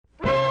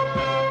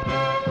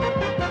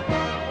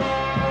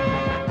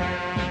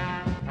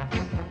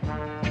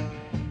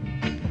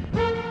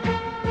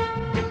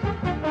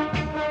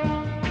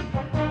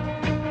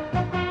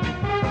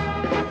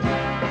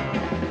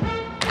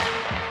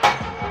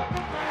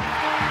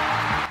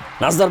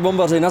Nazdar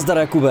bombaři, nazdar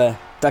Jakube.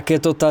 Tak je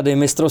to tady,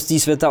 mistrovství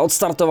světa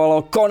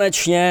odstartovalo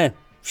konečně.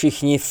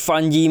 Všichni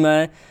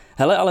fandíme.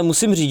 Hele, ale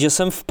musím říct, že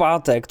jsem v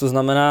pátek, to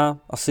znamená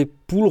asi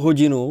půl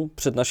hodinu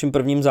před naším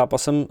prvním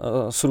zápasem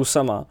s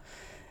Rusama,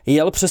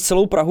 jel přes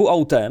celou Prahu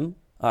autem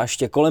a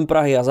ještě kolem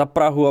Prahy a za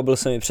Prahu a byl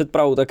jsem i před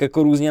Prahou, tak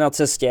jako různě na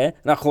cestě,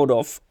 na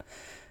Chodov.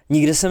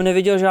 Nikde jsem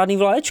neviděl žádný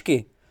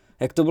vlaječky.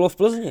 Jak to bylo v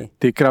Plzni?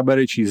 Ty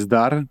kraberičí,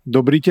 zdar.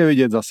 Dobrý tě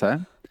vidět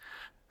zase.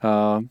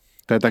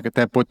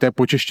 To je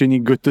počeštění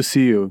good to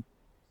see you.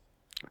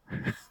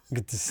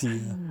 Good to see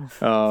you.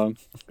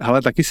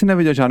 Hele, taky si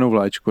neviděl žádnou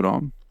vlaječku,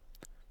 no.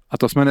 A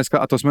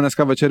to jsme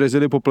dneska večer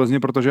jezdili po Plzni,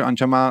 protože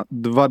Anča má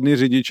 2 dny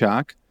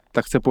řidičák,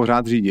 tak chce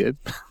pořád řídit.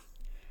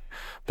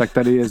 Tak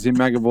tady jezdím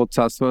jak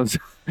odsaz,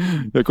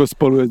 jako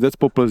spolujezdec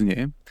po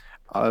Plzni.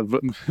 Ale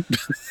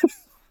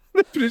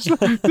nepřišlo,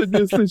 teď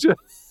mě slyšel.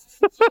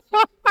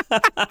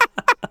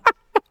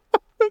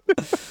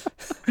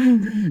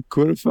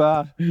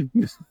 Kurva.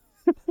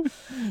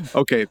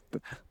 OK,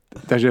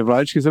 takže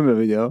vlaječky jsem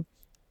neviděl.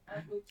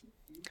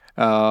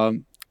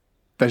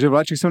 Takže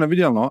vláček jsem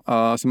neviděl, no,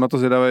 a jsem na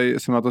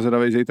to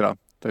zvědavej zítra,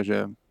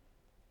 takže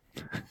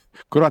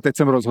kurva, teď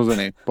jsem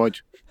rozhozený, pojď.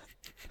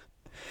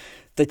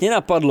 Teď mě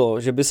napadlo,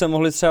 že by se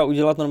mohli třeba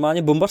udělat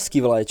normálně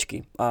bombařský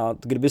vlaječky a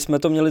kdyby jsme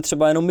to měli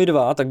třeba jenom my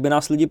dva, tak by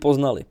nás lidi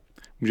poznali.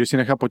 Můžeš si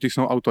nechat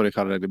potisknout auto,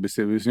 Richarde, kdyby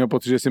si měl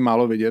pocit, že jsi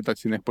málo vidět, tak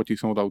si nech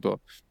potisknout auto.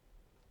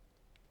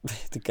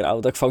 Ty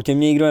krávo, tak v autě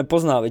mě nikdo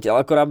nepozná, viď? Ale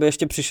akorát by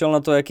ještě přišel na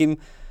to,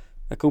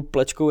 jakou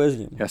plečkou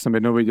jezdím. Já jsem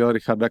jednou viděl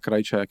Richarda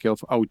Krajča, jak jel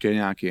v autě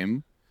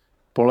nějakým,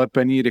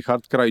 polepený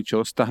Richard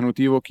Krajčo,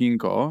 stahnutý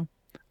okýnko,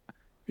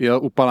 jel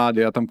u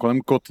Palády a tam kolem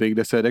kotvy,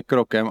 kde se jede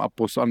krokem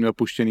a měl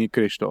puštěný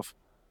Krištof.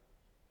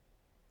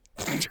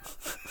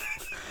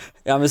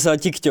 Já myslel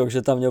Tikťok,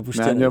 že tam měl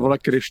puštěný. Ne, měl vole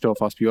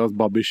Krištof a zpíval s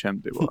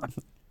Babišem, ty vole.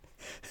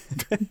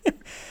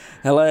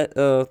 Hele,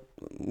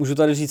 můžu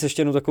tady říct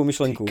ještě jednu takovou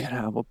myšlenku. Ty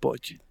krávo,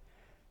 pojď.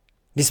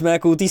 Když jsme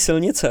jako u té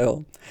silnice, jo,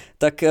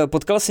 tak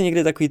potkal jsi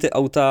někdy takový ty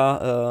auta,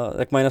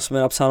 jak mají na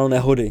sobě napsáno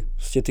nehody,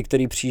 prostě ty,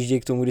 který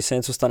přijíždějí k tomu, když se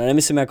něco stane.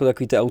 Nemyslím jako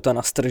takový ty auta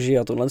na strži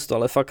a tohle,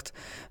 ale fakt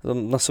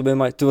na sobě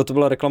mají, to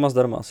byla reklama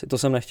zdarma asi, to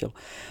jsem nechtěl,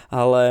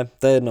 ale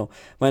to je jedno.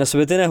 Mají na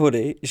sobě ty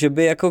nehody, že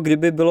by jako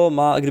kdyby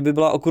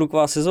byla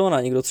okruková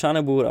sezóna, někdo třeba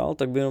neboural,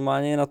 tak by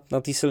normálně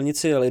na té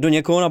silnici jeli, do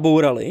někoho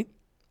nabourali,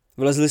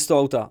 vlezli z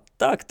toho auta.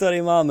 Tak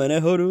tady máme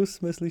nehodu,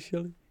 jsme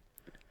slyšeli.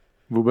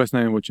 Vůbec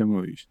nevím, o čem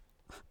mluvíš.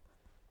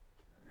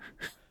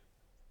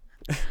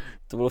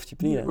 To bylo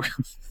vtipný, ne?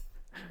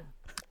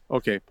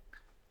 OK,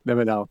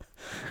 jdeme dál.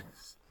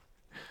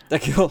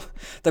 Tak jo,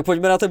 tak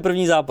pojďme na ten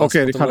první zápas. OK,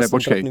 Richarde,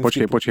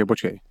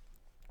 počkej.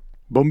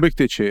 Bomby k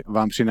tyči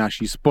vám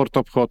přináší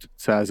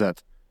sportobchod.cz.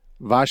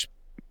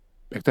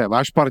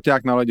 Váš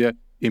parťák na ledě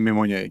i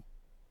mimo něj.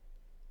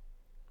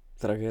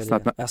 Tragédie.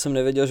 Já jsem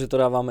nevěděl, že to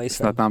dáváme i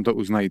sem. Snad nám to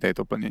uznají, tady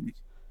to plnění.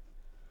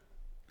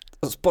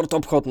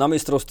 Sportobchod na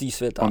mistrovství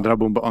světa.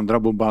 Ondra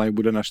Bumbálek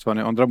bude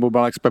naštvaný. Ondra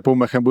Bumbálek s Pepou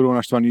Mechem budou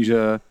naštvaný,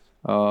 že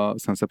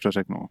jsem se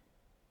přeřeknul.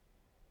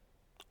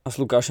 A s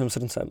Lukášem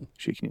Srncem.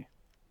 Všichni.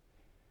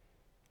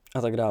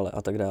 A tak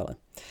dále.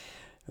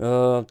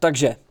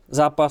 Takže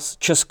zápas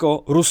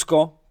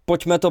Česko-Rusko.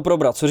 Pojďme to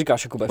probrat. Co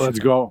říkáš, Jakube?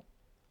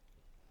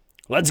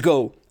 Let's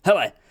go.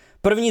 Hele,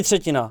 první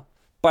třetina.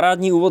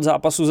 Parádní úvod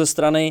zápasu ze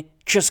strany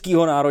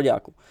českého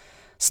nároďáku.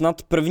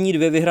 Snad první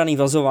 2 vyhraný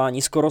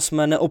vazování, skoro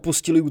jsme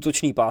neopustili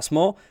útočný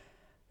pásmo,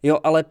 jo,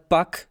 ale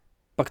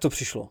pak to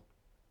přišlo.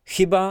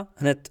 Chyba,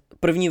 hned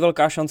první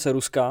velká šance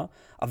Ruska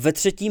a ve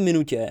 3.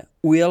 minutě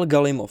ujel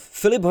Galimov.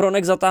 Filip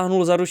Hronek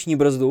zatáhnul za ruční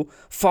brzdu,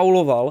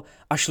 fauloval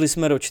a šli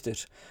jsme do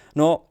 4.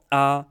 No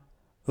a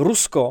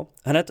Rusko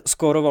hned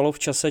skórovalo v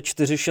čase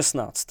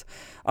 4:16.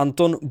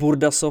 Anton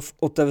Burdasov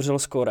otevřel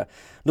skóre.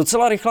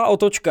 Docela rychlá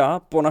otočka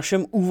po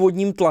našem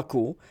úvodním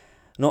tlaku,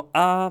 no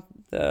a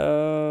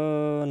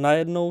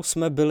najednou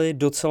jsme byli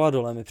docela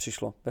dole, mi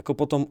přišlo. Jako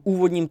po tom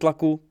úvodním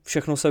tlaku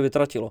všechno se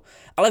vytratilo.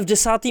 Ale v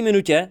 10.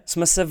 minutě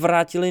jsme se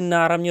vrátili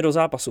náramně do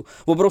zápasu.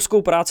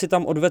 Obrovskou práci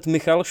tam odvedl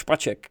Michal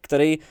Špaček,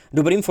 který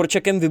dobrým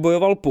forčekem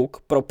vybojoval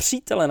puk pro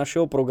přítele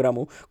našeho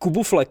programu,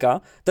 Kubu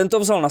Fleka. Ten to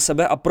vzal na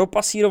sebe a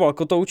propasíroval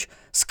kotouč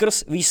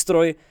skrz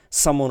výstroj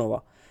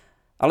Samonova.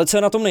 Ale co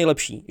je na tom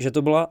nejlepší, že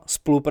to byla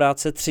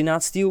spolupráce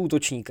 13.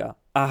 útočníka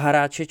a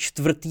hráče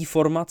 4.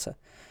 formace.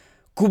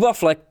 Kuba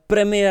Flek,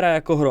 premiéra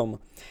jako hrom.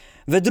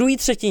 Ve druhé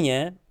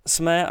třetině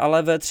jsme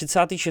ale ve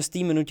 36.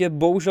 minutě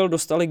bohužel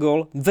dostali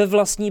gól ve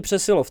vlastní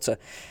přesilovce.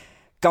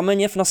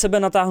 Kameněv na sebe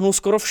natáhnul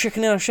skoro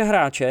všechny naše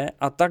hráče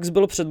a tak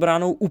byl před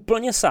bránou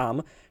úplně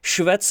sám,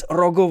 Švec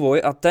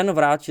Rogovoj a ten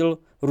vrátil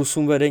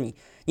Rusům vedení.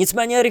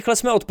 Nicméně rychle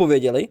jsme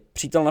odpověděli,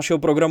 přítel našeho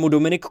programu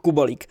Dominik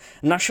Kubalík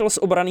našel z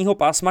obranného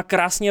pásma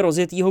krásně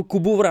rozjetýho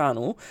Kubu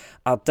Vránu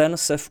a ten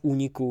se v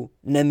úniku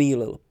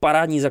nemýlil.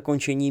 Parádní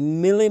zakončení,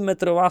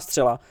 milimetrová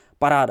střela,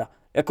 paráda.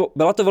 Jako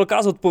byla to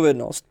velká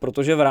zodpovědnost,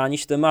 protože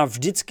Vránište má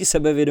vždycky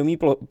sebevědomý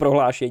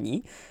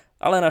prohlášení,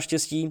 ale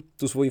naštěstí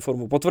tu svoji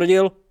formu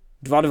potvrdil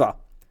 2-2.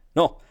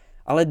 No,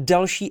 ale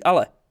další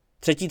ale.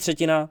 Třetí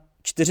třetina,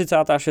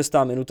 46.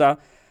 minuta.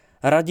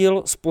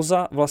 Radil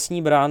zpoza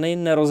vlastní brány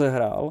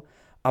nerozehrál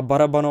a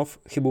Barabanov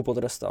chybu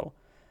potrestal.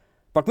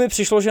 Pak mi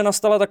přišlo, že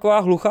nastala taková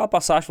hluchá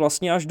pasáž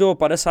vlastně až do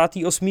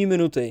 58.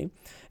 minuty,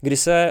 kdy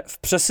se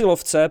v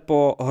přesilovce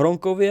po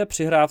Hronkově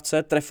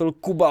přihrávce trefil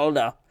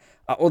Kubalda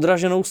a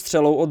odraženou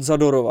střelou od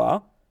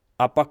Zadorova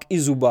a pak i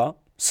Zuba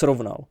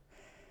srovnal.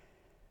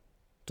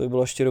 To by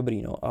bylo ještě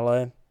dobrý, no,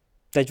 ale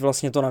teď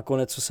vlastně to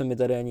nakonec, co se mi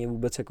tady ani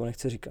vůbec jako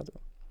nechce říkat.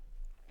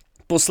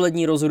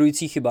 Poslední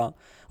rozhodující chyba.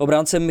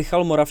 Obránce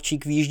Michal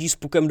Moravčík výjíždí s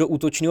pukem do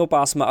útočného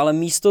pásma, ale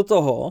místo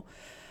toho,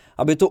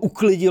 aby to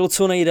uklidil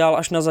co nejdál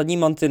až na zadní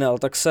mantinel,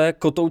 tak se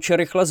kotouče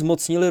rychle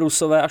zmocnili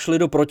Rusové a šli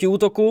do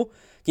protiútoku,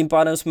 tím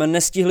pádem jsme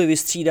nestihli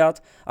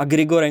vystřídat a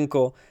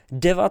Grigorenko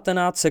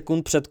 19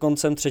 sekund před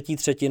koncem třetí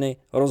třetiny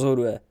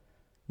rozhoduje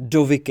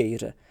do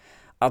vykejře.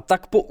 A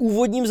tak po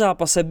úvodním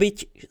zápase,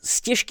 byť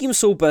s těžkým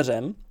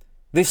soupeřem,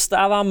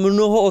 vyvstává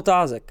mnoho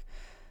otázek.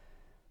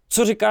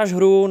 Co říkáš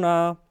hru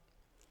na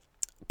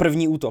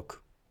první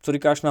útok? Co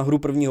říkáš na hru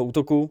prvního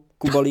útoku?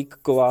 Kubalík,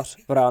 Kovář,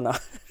 Vrána.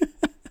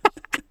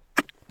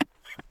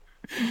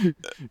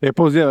 Je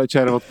pozdě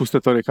večer,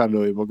 odpuste to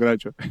Richardovi,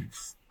 pokračuj.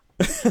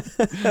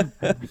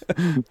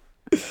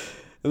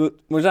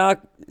 Možná,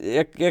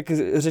 jak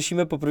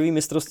řešíme poprvé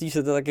mistrovství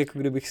světa, tak jako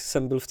kdybych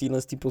jsem byl v téhle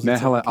pozici. Ne,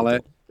 hele, ale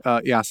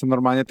já jsem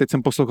normálně, teď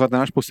jsem poslouchal ten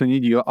náš poslední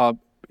díl a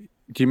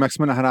tím, jak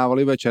jsme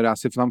nahrávali večer, já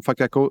si tam fakt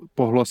jako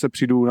po hlase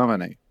přijdu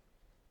unavenej.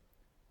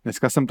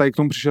 Dneska jsem tady k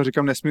tomu přišel,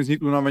 říkám, nesmí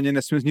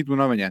znít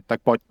unaveně,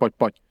 tak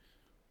pojď.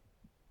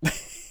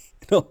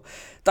 No,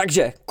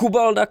 takže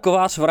Kubalda,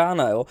 Kovář,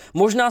 Vrána, jo.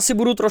 Možná si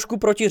budu trošku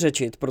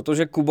protiřečit,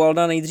 protože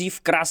Kubalda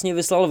nejdřív krásně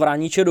vyslal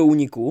Vrániče do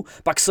úniku,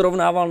 pak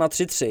srovnával na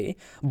 3-3,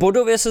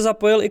 bodově se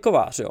zapojil i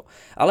Kovář, jo.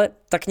 Ale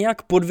tak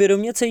nějak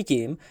podvědomě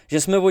cítím,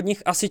 že jsme od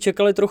nich asi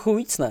čekali trochu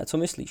víc, ne? Co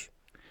myslíš?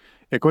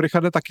 Jako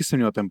Richarde taky jsem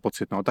měl ten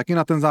pocit, no. Taky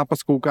na ten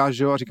zápas koukáš,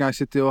 jo, a říkáš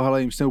si, tyjo,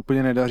 hele, jim se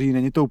úplně nedaří,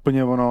 není to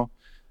úplně ono.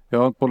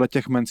 Jo, podle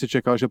těch men si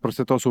čekal, že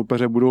prostě toho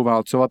soupeře budou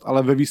válcovat,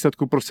 ale ve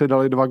výsledku prostě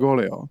dali 2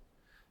 góly, jo.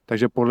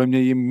 Takže podle mě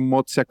jim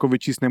moc jako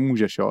vyčíst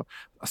nemůžeš, jo.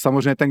 A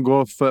samozřejmě ten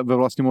gól ve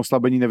vlastním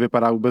oslabení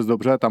nevypadá vůbec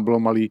dobře, tam bylo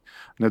malý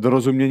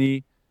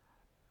nedorozumění,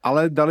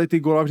 ale dali ty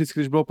góla vždycky,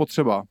 když bylo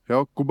potřeba,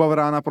 jo. Kuba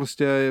Vrána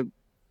prostě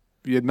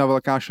jedna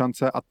velká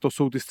šance a to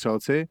jsou ty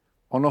střelci.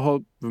 Ono ho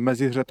v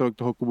mezihře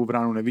toho Kubu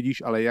Vránu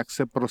nevidíš, ale jak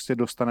se prostě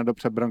dostane do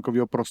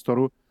předbrankového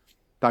prostoru,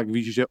 tak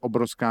víš, že je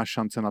obrovská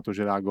šance na to,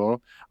 že dá gól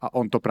a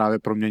on to právě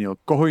proměnil.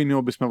 Koho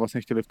jiného bychom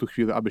vlastně chtěli v tu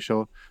chvíli, aby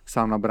šel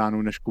sám na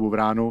bránu než Kubu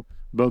Vránu.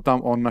 Byl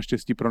tam on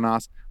naštěstí pro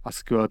nás a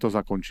skvěle to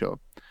zakončil.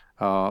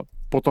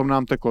 Potom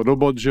nám teklo do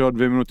bod, že jo,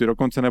 2 minuty do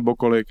konce nebo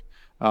kolik.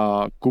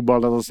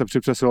 Kubalda zase při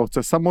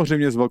přesilovce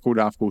samozřejmě s velkou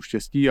dávkou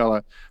štěstí,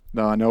 ale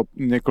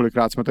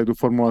několikrát jsme tady tu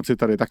formulaci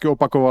tady taky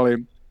opakovali.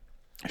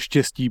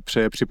 Štěstí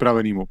přeje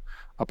připravenýmu.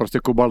 A prostě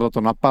Kubalda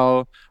to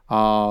napal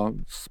a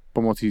s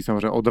pomocí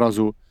samozřejmě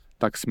odrazu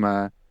tak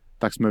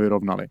jsme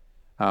vyrovnali.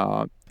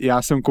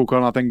 Já jsem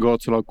koukal na ten gól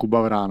celého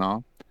Kuba Vrána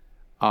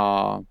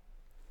a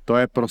to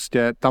je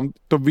prostě, tam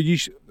to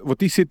vidíš od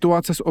té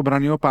situace z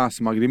obranného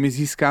pásma, kdy my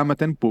získáme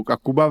ten puk a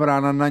Kuba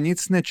Vrána na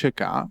nic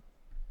nečeká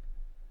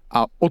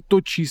a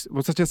otočí, v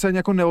podstatě se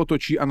jako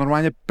neotočí a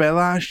normálně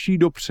peláší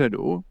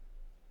dopředu,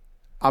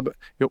 aby,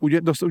 jo,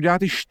 udělá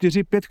ty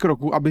 4-5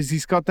 kroků, aby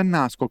získal ten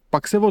náskok,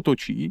 pak se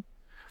otočí,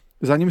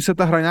 za ním se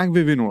ta hra nějak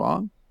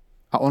vyvinula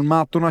a on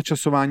má to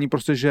načasování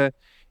prostě, že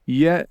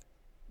je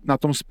na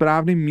tom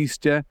správném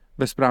místě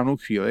ve správnou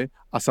chvíli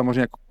a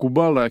samozřejmě jako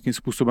Kubalda, jakým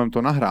způsobem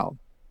to nahrál.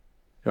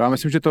 Já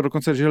myslím, že to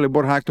dokonce, že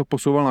Libor Hák to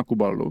posouval na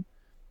Kubaldu,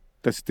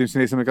 tím si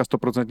nejsem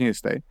 100%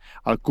 jistý,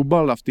 ale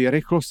Kubalda v té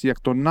rychlosti, jak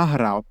to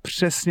nahrál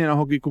přesně na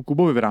hokejku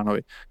Kubovi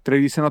Vránovi, který,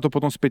 když se na to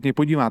potom zpětně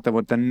podíváte,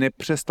 ten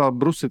nepřestal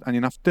brusit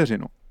ani na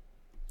vteřinu.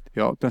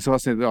 Jo, ten se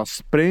vlastně dělal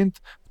sprint,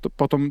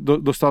 potom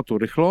dostal tu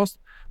rychlost,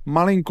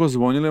 malinko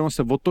zvonil, on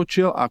se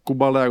otočil a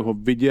Kubalda, jak ho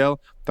viděl,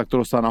 tak to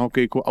dostal na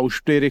hokejku a už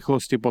v té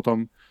rychlosti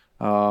potom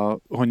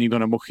ho nikdo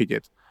nemohl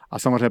chytit. A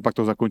samozřejmě pak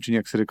to zakončení,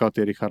 jak si říkal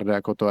ty, Richarde,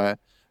 jako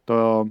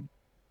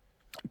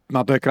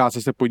na to je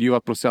krásně se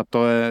podívat prostě a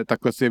to je,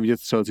 takhle si je vidět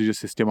střelci, že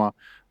si s těma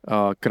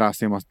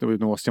krásnýma,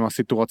 s těma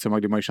situacemi,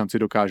 kdy mají šanci,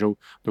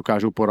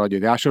 dokážou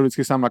poradit. Já šel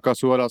vždycky sám na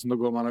kasu a dal jsem to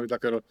golmanovi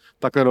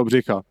takhle do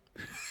břicha.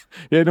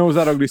 Jednou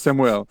za rok, když jsem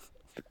ujel.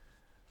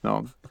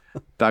 No,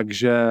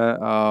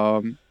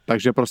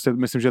 takže prostě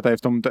myslím, že tady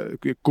v tom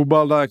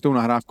Kubalda, jak tou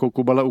nahrávkou,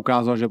 Kubalda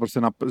ukázal, že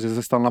prostě že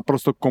se stal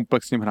naprosto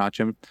komplexním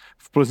hráčem.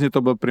 V Plzni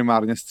to byl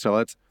primárně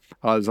střelec,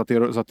 ale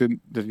za ty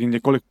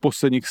několik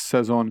posledních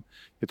sezon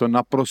je to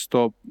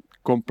naprosto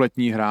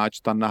kompletní hráč,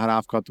 ta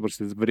nahrávka to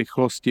prostě v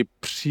rychlosti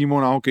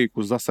přímo na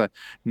hokejku. Zase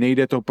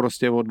nejde to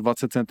prostě o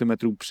 20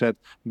 cm před,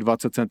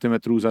 20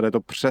 cm zad, je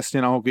to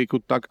přesně na hokejku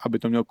tak, aby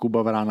to měl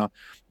Kuba Vrána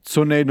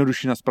co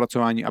nejjednodušší na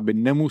zpracování, aby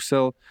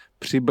nemusel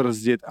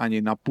přibrzdit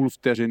ani na půl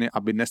vteřiny,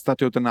 aby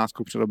nestatil ten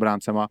náskok před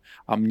obráncema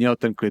a měl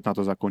ten klid na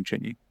to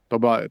zakončení.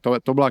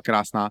 To byla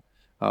krásná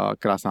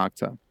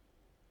akce.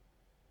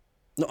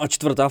 No a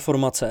čtvrtá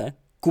formace,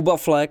 Kuba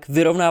Flek,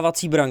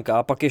 vyrovnávací branka,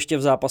 a pak ještě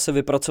v zápase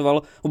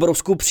vypracoval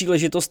obrovskou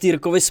příležitost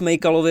Jirkovi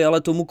Smejkalovi,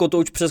 ale tomu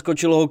Kotouč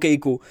přeskočil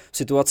hokejku v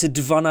situaci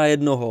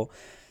 2-1.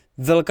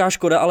 Velká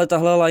škoda, ale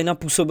tahle lajna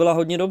působila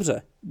hodně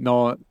dobře.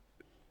 No,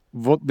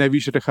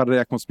 nevíš, Richarde,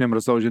 jak moc mě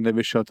mrzelo, že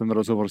nevyšel ten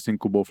rozhovor s tím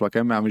Kubou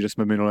Flekem. Já vím, že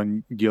jsme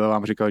minulý díle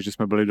vám říkali, že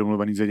jsme byli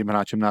domluvení s jedním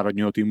hráčem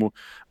národního týmu.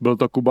 Byl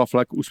to Kuba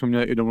Flek, už jsme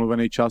měli i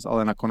domluvený čas,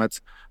 ale nakonec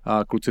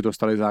kluci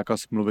dostali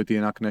zákaz mluvit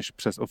jinak než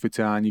přes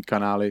oficiální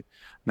kanály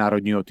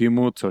národního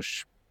týmu, což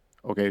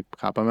OK,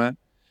 chápeme.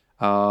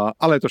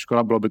 Ale je to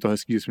škoda, bylo by to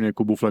hezký, že jsme měli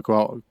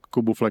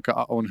Kubu Fleka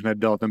a on hned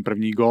dal ten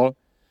první gól.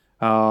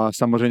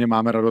 Samozřejmě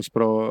máme radost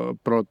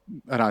pro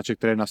hráče,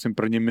 který je na svém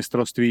prvním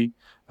mistrovství.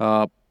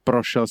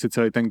 Prošel si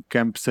celý ten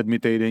kemp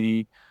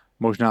 7týdenní,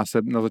 možná se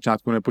na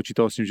začátku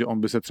nepočítal s tím, že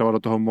on by se třeba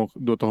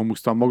do toho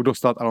mužstva mohl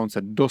dostat, ale on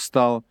se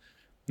dostal,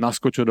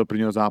 naskočil do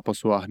prvního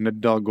zápasu a hned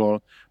dal gol.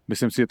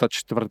 Myslím si, že ta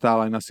čtvrtá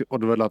lajna si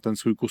odvedla ten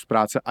svůj kus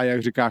práce a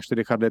jak říkáš ty,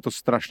 Richarde, je to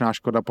strašná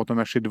škoda, potom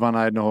jak šli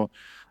 2-1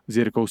 s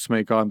Jirkou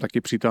Smejkalem,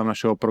 taky přítel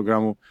našeho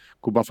programu.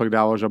 Kuba Flek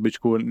dával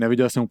žabičku,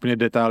 neviděl jsem úplně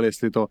detail,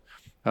 jestli to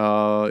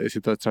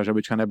třeba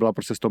žabička nebyla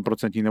prostě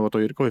 100% nebo to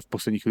Jirkovi v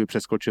poslední chvíli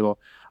přeskočilo,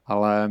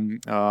 ale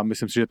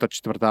myslím si, že ta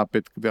čtvrtá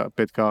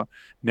pětka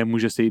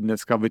nemůže se jí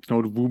dneska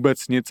vytknout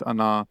vůbec nic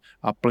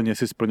a plně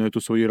si splnili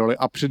tu svoji roli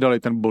a přidali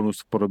ten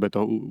bonus v podobě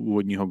toho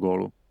úvodního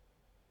gólu.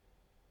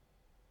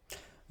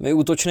 My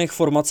útočných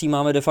formací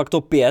máme de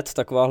facto 5,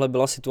 takováhle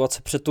byla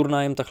situace před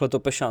turnajem, takhle to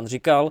Pešán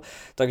říkal,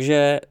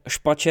 takže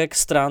Špaček,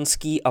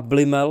 Stránský a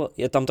Blimel,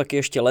 je tam taky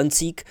ještě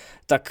Lencík,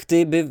 tak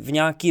ty by v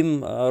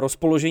nějakým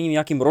rozpoložení, v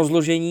nějakým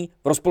rozložení,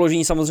 v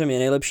rozpoložení samozřejmě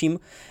nejlepším,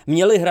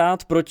 měli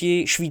hrát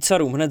proti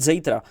Švýcarům hned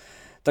zítra.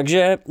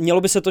 Takže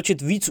mělo by se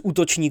točit víc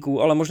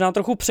útočníků, ale možná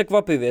trochu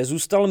překvapivě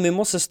zůstal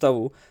mimo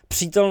sestavu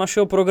přítel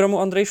našeho programu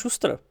Andrej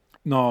Šustr.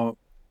 No,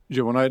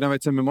 že ona jedna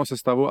věc je mimo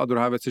sestavu a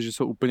druhá věc je, že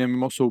jsou úplně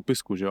mimo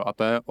soupisku, že jo? A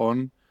to je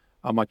on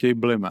a Matěj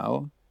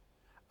Blimel.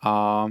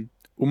 A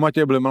u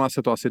Matěje Blimela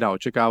se to asi dá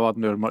očekávat,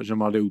 že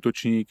mladý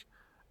útočník,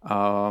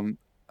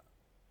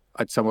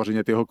 ať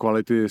samozřejmě ty jeho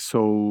kvality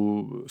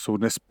jsou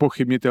dnes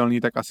pochybnitelný,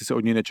 tak asi se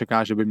od něj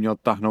nečeká, že by měl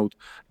tahnout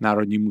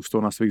národní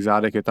mužstvo na svých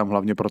zádech. Je tam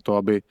hlavně proto,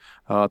 aby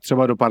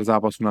třeba do pár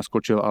zápasů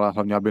naskočil, ale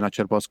hlavně, aby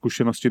načerpal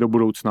zkušenosti do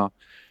budoucna.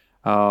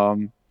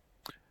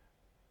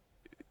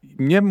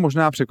 Mě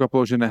možná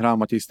překvapilo, že nehrál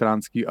Matěj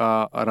Stránský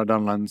a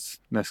Radan Lenz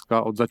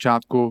dneska od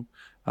začátku.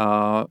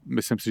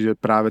 Myslím si, že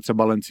právě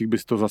třeba Lencík by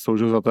si to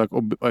zasloužil za to,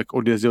 jak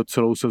odjezdil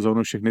celou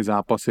sezónu všechny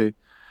zápasy,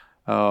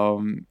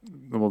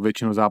 nebo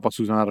většinu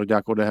zápasů za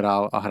nároďák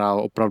odehrál a hrál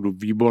opravdu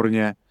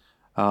výborně,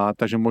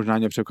 takže možná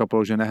mě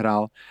překvapilo, že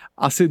nehrál.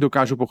 Asi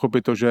dokážu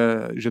pochopit to,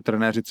 že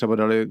trenéři třeba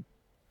dali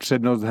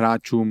přednost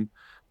hráčům,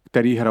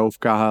 který hrajou v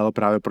KHL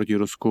právě proti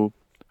Rusku,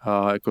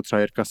 jako třeba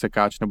Jirka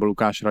Sekáč nebo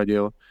Lukáš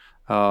Radil.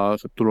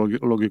 Tu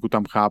logiku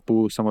tam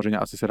chápu, samozřejmě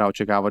asi se dá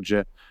očekávat,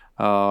 že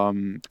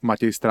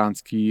Matěj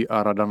Stránský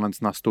a Radan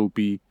Lenz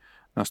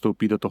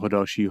nastoupí do toho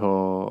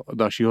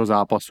dalšího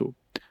zápasu.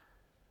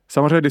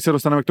 Samozřejmě, když se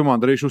dostaneme k tomu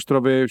Andreji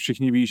Šustrovi,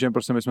 všichni ví, že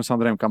prostě my jsme s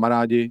Andrejem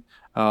kamarádi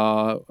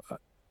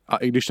a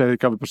i když tady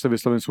prostě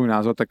vyslovím svůj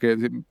názor, tak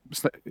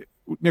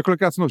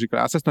několikrát jsem to říkal,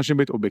 já se snažím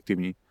být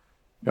objektivní.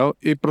 Jo?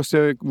 I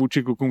prostě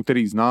vůči klukům,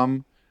 který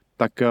znám,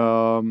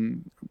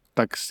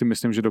 tak si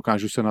myslím, že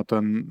dokážu se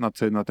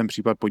na ten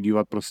případ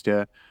podívat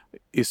prostě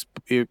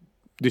i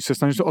když se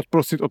snažím se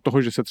odprostit od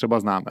toho, že se třeba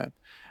známe.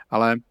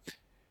 Ale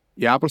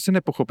já prostě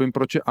nepochopím,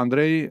 proč je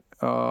Andrej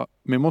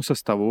mimo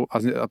sestavu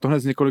a to hned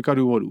z několika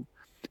důvodů.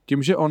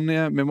 Tím, že on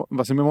je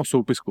mimo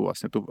soupisku,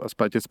 vlastně to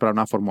je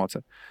správná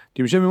formulace.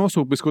 Tím, že je mimo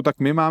soupisku, tak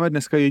my máme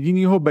dneska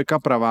jedinýho beka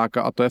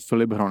praváka a to je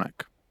Filip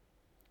Hronek.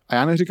 A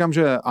já neříkám,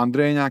 že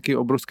Andrej je nějaký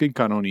obrovský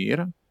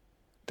kanonýr,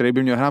 který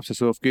by měl hrát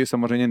přesilovky,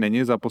 samozřejmě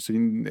není, za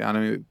poslední,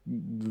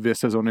 2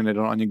 sezóny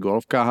nedal ani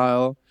gól v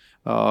KHL,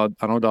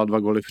 ano, dal 2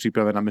 góly v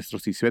přípravě na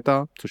mistrovství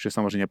světa, což je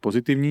samozřejmě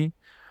pozitivní,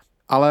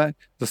 ale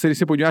zase, když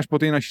se podíváš po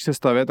té naší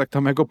sestavě, tak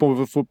tam jako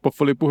po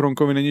Filipu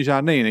Hronkovi není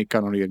žádný jiný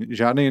kanonýr,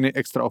 žádný jiný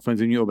extra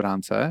ofenzivní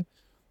obránce,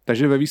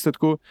 takže ve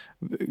výsledku,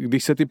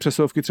 když se ty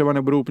přesilovky třeba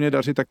nebudou úplně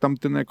dařit, tak tam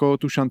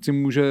tu šanci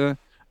může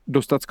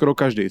dostat skoro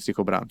každý z těch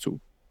obránců.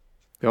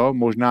 Jo,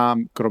 možná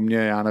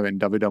kromě,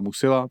 Davida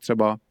Musila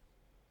třeba,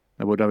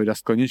 nebo Davida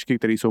Skleničky,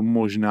 který jsou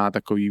možná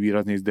takový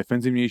výrazně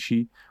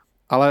defenzivnější,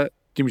 ale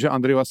tím, že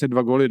Andrej vlastně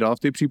 2 góly dal v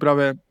té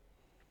přípravě,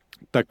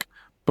 tak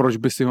proč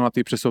by si ho na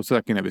té přesovce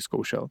taky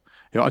nevyzkoušel.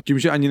 Jo, a tím,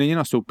 že ani není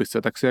na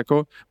soupisce, tak si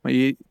jako,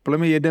 podle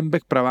mě jeden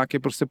back pravák je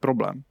prostě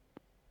problém.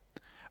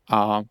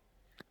 A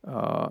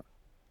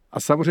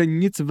samozřejmě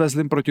nic ve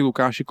zlým proti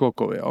Lukáši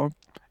Kolkovi, jo.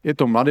 Je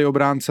to mladý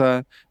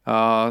obránce,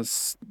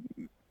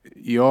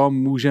 jo,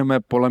 můžeme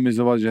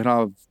polemizovat, že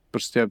hrál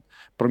prostě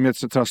pro mě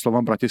třeba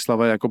Slovan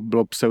Bratislava jako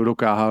bylo pseudo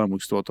KHL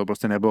mužstvo, to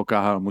prostě nebylo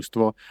KHL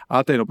mužstvo,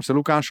 ale to je prostě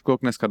Lukáš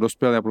Klok dneska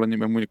dospěl, já podle něj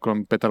mu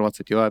kolem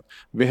 25 let,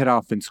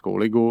 vyhrál finskou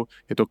ligu,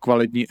 je to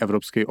kvalitní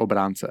evropský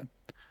obránce.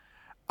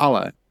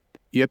 Ale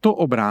je to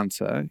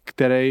obránce,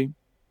 který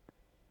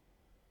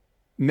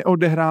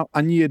neodehrál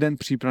ani jeden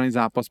přípravný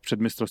zápas před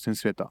mistrovstvím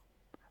světa.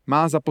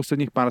 Má za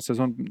posledních pár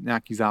sezon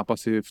nějaký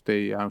zápasy v té,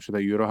 já už je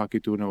tady Eurohockey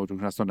Tour, nebo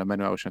už nás to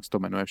nemenuje, už jak se to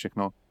jmenuje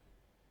všechno.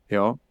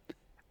 Jo?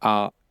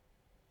 A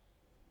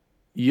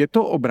je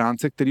to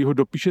obránce, který ho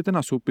dopíšete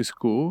na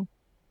soupisku.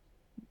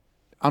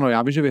 Ano,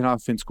 já vím, že vyhrál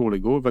Finskou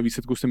ligu, ve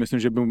výsledku si myslím,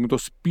 že by mu to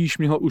spíš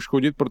mělo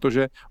uškodit,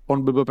 protože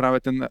on by byl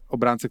právě ten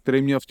obránce,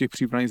 který měl v těch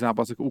přípravných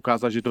zápasech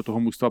ukázat, že do toho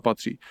mužstva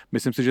patří.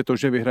 Myslím si, že to,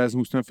 že vyhraje s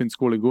mužstvem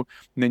Finskou ligu,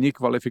 není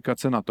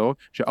kvalifikace na to,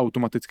 že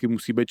automaticky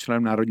musí být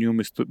členem národního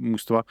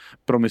mužstva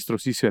pro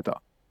mistrovství světa.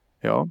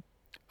 Jo?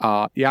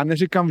 A já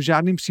neříkám v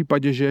žádném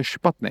případě, že je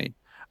špatný,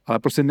 ale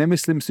prostě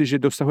nemyslím si, že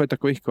dosahuje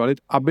takových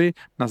kvalit, aby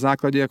na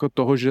základě jako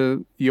toho, že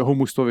jeho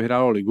mužstvo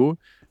vyhrálo ligu,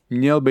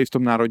 měl být v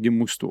tom národním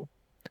mužstvu.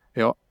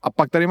 Jo? A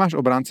pak tady máš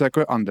obránce, jako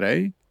je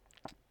Andrej,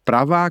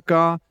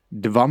 praváka,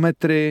 2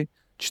 metry,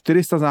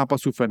 400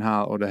 zápasů v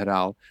NHL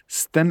odehrál,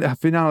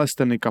 finále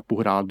Stanley Cupu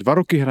hrál, 2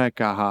 roky hraje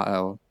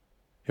KHL.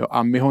 Jo?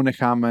 A my ho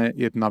necháme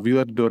jet na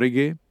výlet do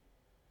Rigy,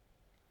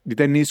 kdy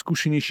ten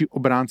nejzkušenější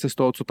obránce z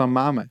toho, co tam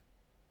máme.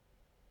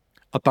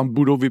 A tam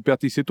budou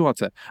vypjatý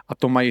situace. A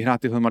to mají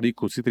hrát tyhle mladí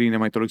kluci, kteří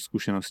nemají tolik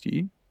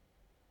zkušeností.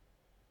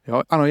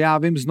 Jo? Ano, já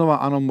vím znova,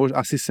 ano,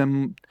 asi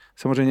jsem,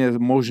 samozřejmě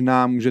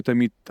možná můžete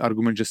mít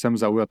argument, že jsem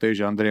zaujatý,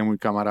 že Andrej je můj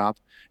kamarád,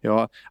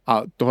 jo,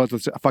 a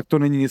fakt to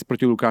není nic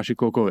proti Lukáši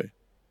Kolkovi,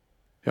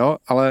 jo,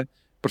 ale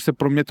prostě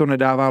pro mě to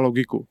nedává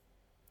logiku,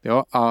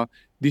 jo, a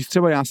když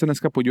třeba já se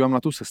dneska podívám na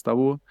tu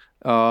sestavu,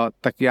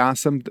 tak já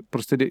jsem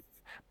prostě,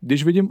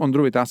 když vidím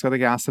Ondru Vytázka,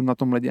 tak já jsem na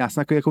tom ledě, já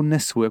jsem jako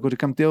nesu, jako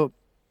říkám,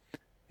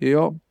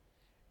 jo,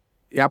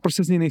 já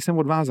prostě z něj nejsem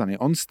odvázaný.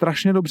 On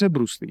strašně dobře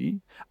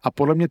bruslí a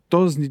podle mě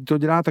to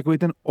dělá takový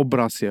ten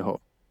obraz jeho.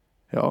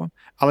 Jo?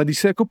 Ale když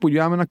se jako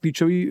podíváme na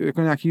klíčový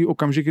jako nějaký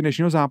okamžiky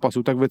dnešního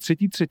zápasu, tak ve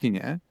třetí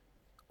třetině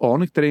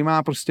on, který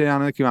má prostě, já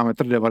nevím, má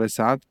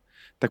 1,90 m,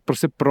 tak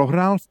prostě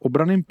prohrál v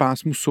obraném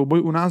pásmu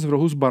souboj u nás v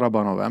rohu s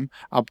Barabanovem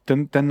a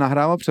ten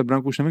nahrával před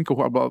branku,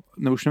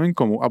 už nevím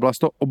komu, a byla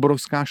to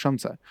obrovská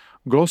šance.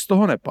 Gól z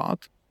toho nepad,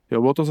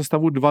 jo, bylo to za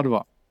stavu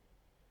 2-2.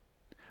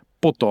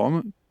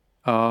 Potom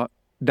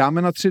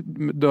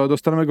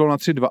dostaneme gól na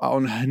 3-2 a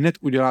on hned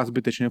udělá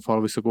zbytečně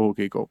faul vysokou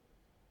hokejkou.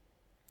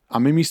 A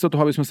my místo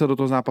toho, aby jsme se do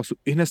toho zápasu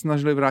i hned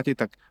snažili vrátit,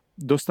 tak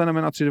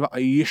dostaneme na 3-2 a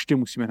ještě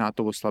musíme hrát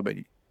to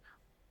oslabení.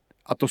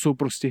 A to jsou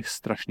prostě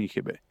strašné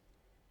chyby.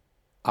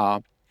 A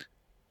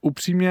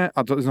upřímně,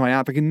 a to znamená,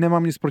 já taky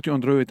nemám nic proti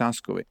Ondrovi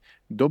Vytázkovi.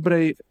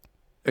 Dobrý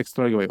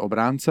extraligový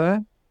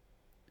obránce,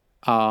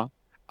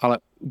 ale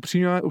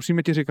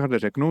upřímně ti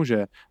řeknu,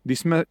 že když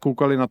jsme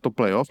koukali na to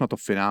playoff, na to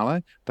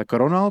finále, tak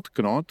Ronald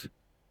Knott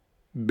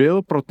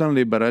byl pro ten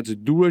Liberec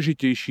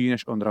důležitější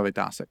než Ondra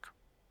Vytázek.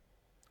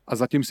 A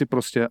zatím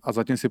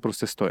si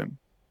prostě stojím.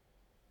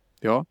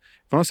 Jo?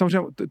 Ono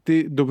samozřejmě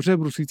ty dobře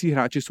bruslící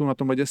hráči jsou na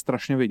tom ledě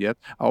strašně vidět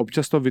a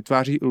občas to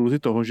vytváří iluzi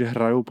toho, že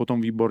hrajou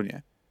potom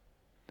výborně.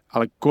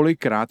 Ale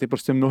kolikrát je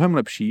prostě mnohem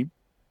lepší,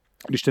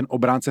 když ten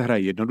obránce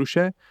hraje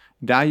jednoduše,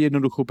 dá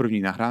jednoduchou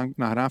první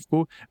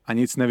nahrávku a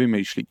nic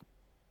nevymýšlí.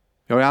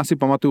 Jo, já si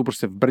pamatuju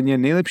prostě v Brně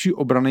nejlepší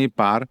obranný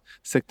pár,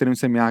 se kterým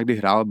jsem já kdy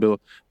hrál, byl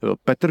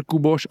Petr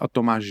Kuboš a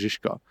Tomáš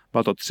Žižka.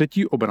 Byla to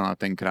třetí obrana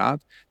tenkrát,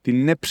 ty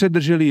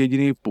nepředrželi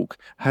jediný puk.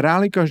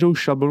 Hráli každou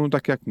šablonu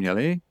tak, jak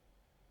měli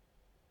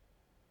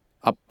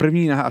a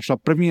šla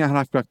první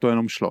nahrávka, jak to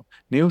jenom šlo.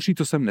 Nejhorší,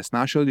 co jsem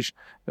nesnášel, když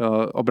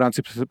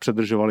obránci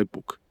předržovali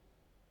puk.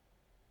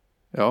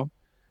 Jo?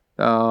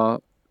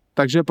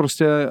 Takže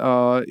prostě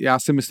já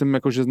si myslím,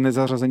 jako, že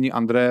nezařazení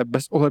Andreje,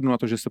 bez ohledu na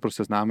to, že se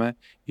prostě známe,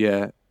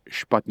 je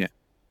špatně.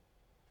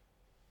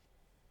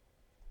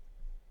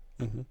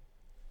 Mhm.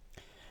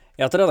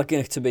 Já teda taky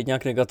nechci být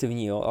nějak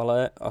negativní, jo,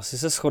 ale asi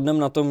se shodneme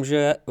na tom,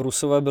 že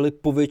Rusové byli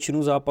po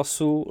většinu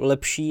zápasu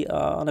lepší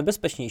a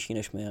nebezpečnější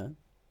než my, ne?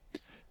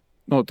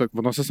 No, tak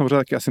ono se samozřejmě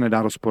taky asi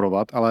nedá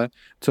rozporovat, ale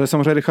co je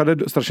samozřejmě,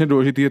 Richarde, strašně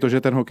důležité, je to,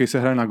 že ten hokej se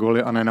hraje na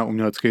góly a ne na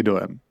umělecký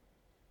dojem.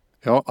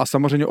 Jo, a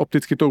samozřejmě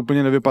opticky to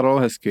úplně nevypadalo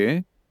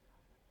hezky,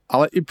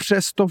 ale i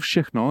přes to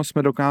všechno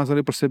jsme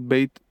dokázali prostě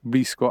být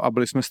blízko a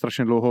byli jsme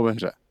strašně dlouho ve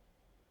hře.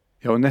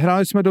 Jo,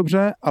 nehráli jsme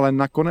dobře, ale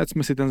nakonec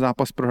jsme si ten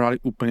zápas prohráli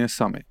úplně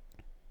sami.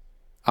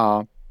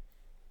 A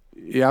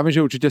já vím,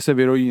 že určitě se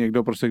vyrojí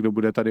někdo, prostě, kdo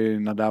bude tady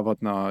nadávat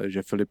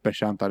že Filip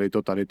Pešán tady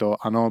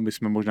to. Ano, my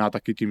jsme možná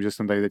taky tím, že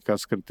jsem tady teďka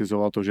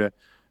skritizoval to, že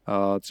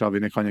třeba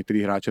vynechal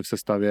některý hráče v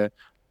sestavě.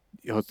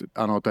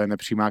 Ano, to je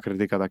nepřímá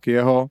kritika taky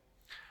jeho,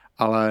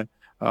 ale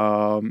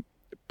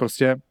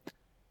prostě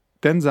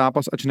ten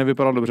zápas, ač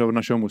nevypadal dobře od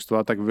našeho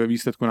mužstva, tak ve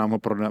výsledku nám ho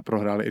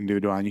prohráli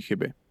individuální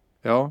chyby.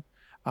 Jo?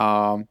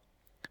 A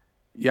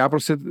já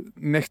prostě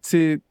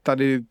nechci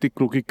tady ty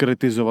kluky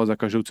kritizovat za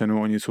každou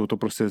cenu, oni jsou to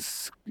prostě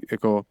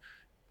jako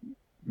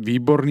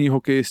výborní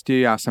hokejisti,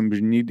 já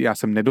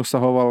jsem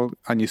nedosahoval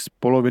ani z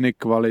poloviny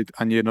kvalit,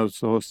 ani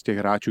jednoho z těch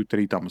hráčů,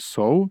 který tam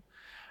jsou,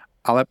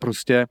 ale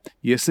prostě,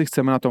 jestli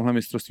chceme na tomhle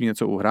mistrovství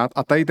něco uhrát,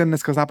 a tady ten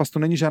dneska zápas to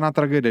není žádná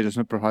tragédie, že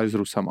jsme prohráli s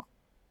Rusama.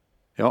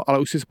 Jo, ale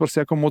už si prostě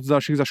jako moc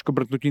dalších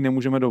zaškobrtnutí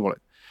nemůžeme dovolit.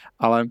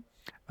 Ale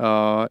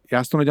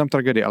já si to nedělám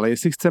tragédii, ale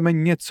jestli chceme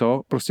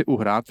něco prostě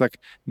uhrát, tak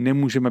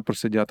nemůžeme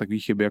prostě dělat takové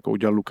chyby, jako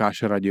udělal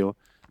Lukáš Radil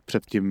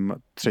před tím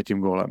třetím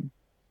gólem.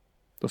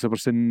 To se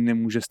prostě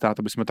nemůže stát,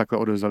 aby jsme takhle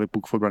odevzali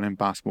puk v obraném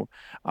pásmu.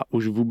 A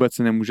už vůbec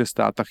se nemůže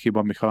stát ta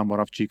chyba Michala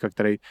Moravčíka,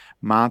 který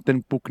má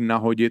ten puk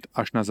nahodit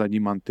až na zadní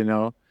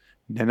mantinel,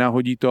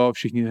 nenahodí to,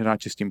 všichni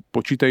hráči s tím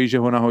počítají, že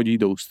ho nahodí,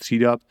 jdou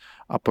střídat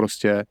a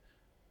prostě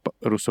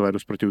Rusové do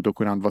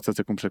protiútoku nám 20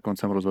 sekund před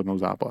koncem rozhodnou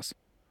zápas.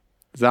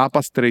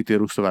 Zápas, který ty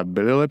Rusové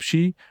byli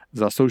lepší,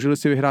 zasloužili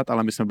si vyhrát,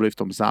 ale my jsme byli v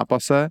tom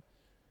zápase.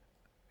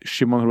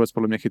 Šimon Hrubec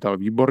podle mě chytal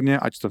výborně,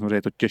 ať to samozřejmě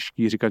je to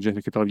těžký říkat,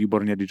 že chytal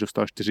výborně, když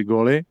dostal 4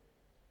 góly.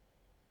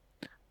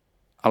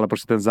 Ale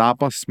prostě ten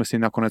zápas jsme si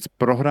nakonec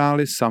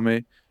prohráli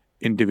sami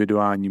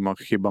individuálníma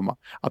chybama.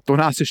 A to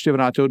nás ještě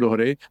vrátilo do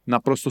hry,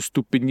 naprosto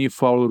stupidní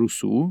faul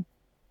Rusů,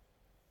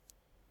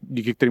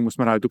 díky kterému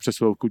jsme hráli tu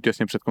přesilovku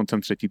těsně před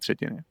koncem třetí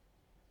třetiny.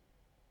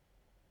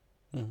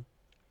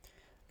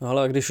 No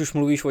ale když už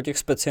mluvíš o těch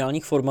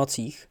speciálních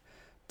formacích,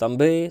 tam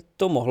by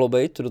to mohlo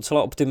být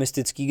docela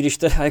optimistický, když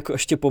teda jako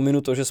ještě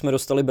pominu to, že jsme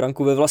dostali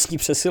branku ve vlastní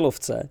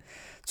přesilovce,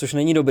 což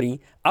není dobrý,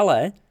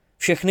 ale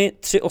všechny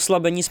 3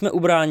 oslabení jsme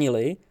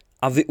ubránili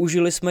a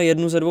využili jsme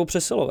jednu ze 2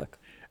 přesilovek.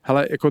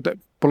 Hele, jako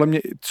podle mě,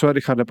 co je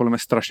Richarde, podle mě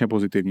strašně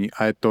pozitivní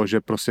a je to,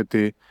 že prostě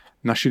ty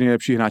naši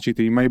nejlepší hráči,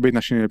 kteří mají být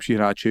naši nejlepší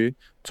hráči,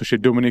 což je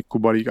Dominik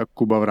Kubalík a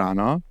Kuba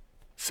Vrána,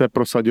 se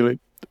prosadili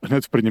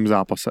hned v prvním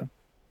zápase.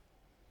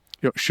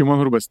 Jo, Šimon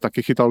Hrubec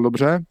taky chytal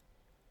dobře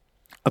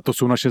a to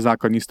jsou naše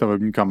základní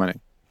stavební kameny.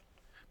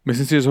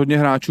 Myslím si, že z hodně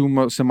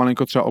hráčů se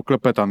malinko třeba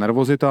oklepe ta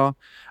nervozita,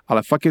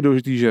 ale fakt je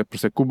důležitý, že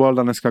prostě Kubal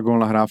dá dneska gól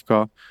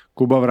nahrávka,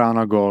 Kuba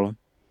Vrána gól.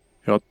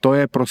 Jo, to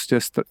je prostě,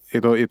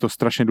 je to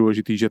strašně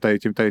důležitý, že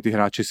tady ty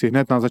hráči si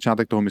hned na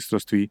začátek toho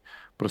mistrovství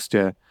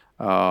prostě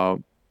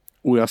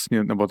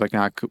ujasnili, nebo tak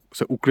nějak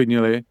se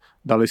uklidnili,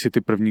 dali si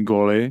ty první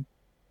góly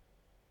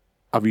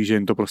a ví, že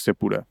jim to prostě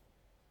půjde.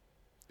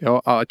 Jo,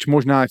 a ač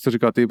možná, jak jsi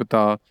říkal,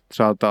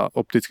 třeba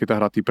opticky ta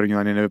hra té první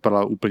liny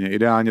nevypadala úplně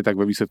ideálně, tak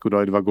ve výsledku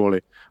dali 2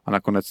 góly a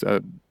nakonec,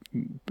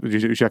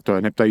 že jak to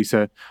je,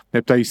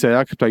 neptají se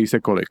jak, ptají se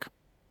kolik.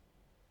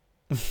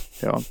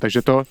 Jo,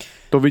 takže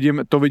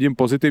to vidím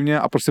pozitivně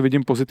a prostě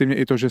vidím pozitivně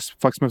i to, že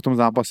fakt jsme v tom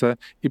zápase,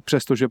 i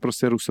přesto, že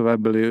prostě Rusové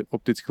byli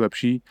opticky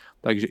lepší,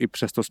 takže i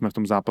přesto jsme v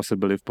tom zápase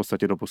byli v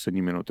podstatě do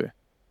poslední minuty.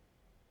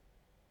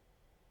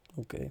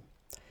 Okay.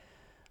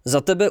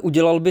 Za tebe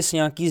udělal bys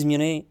nějaký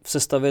změny v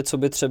sestavě, co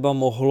by třeba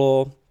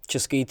mohlo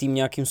český tým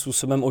nějakým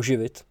způsobem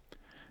oživit?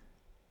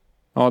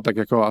 No, tak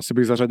jako asi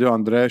bych zařadil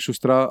Andreje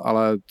Šustra,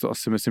 ale to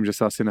asi myslím, že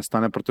se asi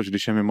nestane, protože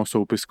když je mimo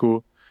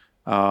soupisku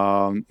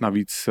a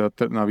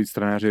navíc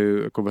trenéři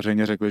jako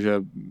veřejně řekli,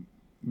 že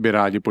by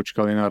rádi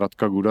počkali na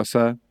Radka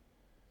Gudase,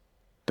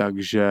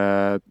 takže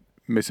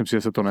myslím si,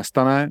 že se to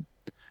nestane.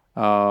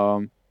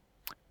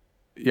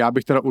 Já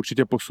bych teda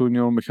určitě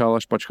posunul Michala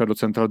Špačka do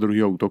centra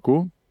druhého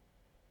útoku.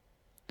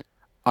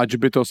 Ač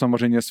by to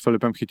samozřejmě s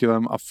Filipem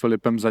Chytilem a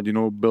Filipem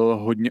Zadinou byl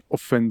hodně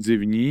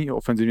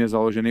ofenzivně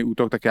založený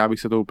útok, tak já bych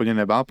se to úplně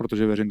nebál,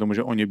 protože věřím tomu,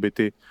 že oni by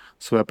ty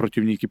své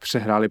protivníky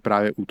přehráli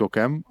právě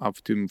útokem a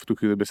v tu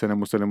chvíli by se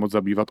nemuseli moc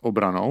zabývat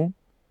obranou.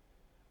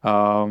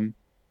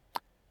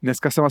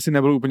 Dneska jsem asi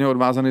nebyl úplně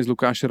odvázaný z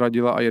Lukáše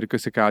Radila a Jirky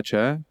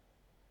Sekáče.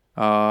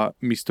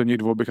 Místo nich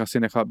 2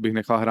 bych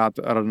nechal hrát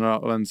Radna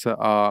Lence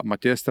a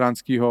Matěje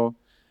Stránskýho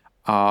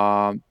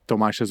a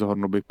Tomáše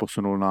Zohornu bych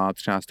posunul na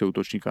 13.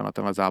 útočníka na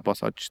tenhle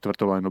zápas a 4.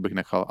 lineu bych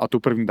nechal. A tu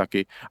první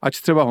taky.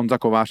 Ač třeba Honza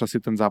Kovář asi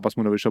ten zápas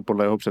mu nevyšel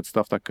podle jeho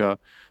představ, tak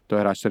to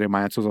je hráč, který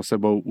má něco za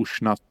sebou,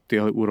 už na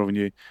téhle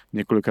úrovni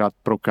několikrát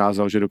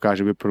prokázal, že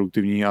dokáže být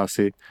produktivní a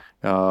asi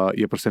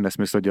je prostě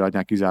nesmysl dělat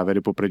nějaký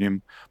závěry po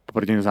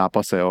prvním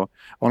zápase. Jo.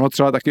 Ono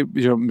třeba taky,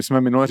 že my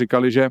jsme minule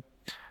říkali, že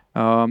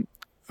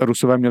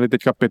Rusové měli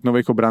teďka 5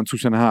 nových obránců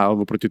z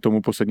NHL oproti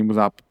tomu poslednímu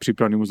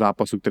přípravnému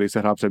zápasu, který se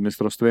hrál před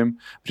mistrovstvím.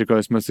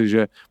 Říkali jsme si,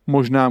 že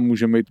možná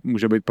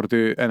může být pro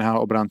ty NHL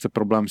obránce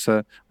problém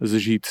se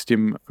zžít s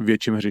tím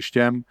větším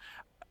hřištěm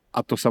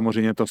a to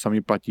samozřejmě to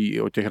samé platí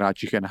i o těch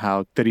hráčích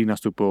NHL, který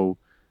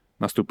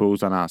nastupují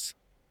za nás.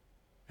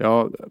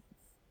 Jo,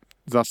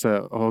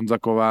 zase Honza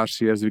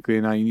Kovář je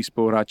zvyklý na jiný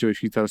spoluhráče ve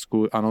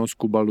Švýcarsku, ano, z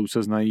Kubalů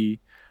se znají,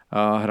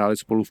 hráli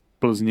spolu v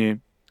Plzni,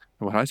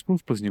 nebo hráli spolu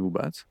v Plzni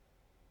vůbec?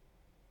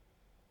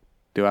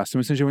 Tyjo, já si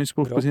myslím, že oni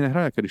spolu v Plzni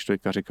nehráli, když to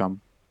teďka říkám.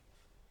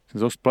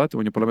 Jsem to splet,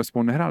 oni podle mě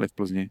spolu nehráli v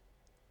Plzni.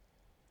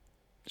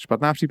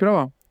 Špatná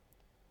příprava.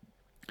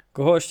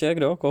 Koho ještě?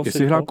 Kdo?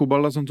 Jestli hrál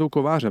Kubala s Honzou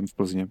Kovářem v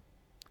Plzni.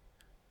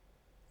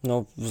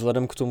 No,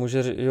 vzhledem k tomu,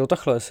 že jo,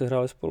 takhle si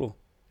hráli spolu.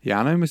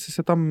 Já nevím, jestli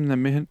se tam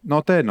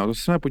no to je jedno, to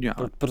se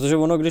podíváme. Protože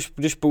ono,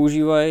 když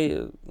používají,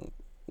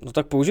 no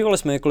tak používali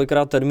jsme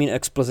několikrát termín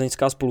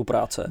ex-plzeňská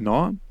spolupráce.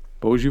 No,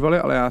 používali,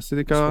 ale já si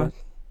teďka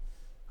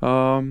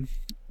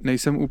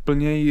nejsem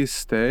úplně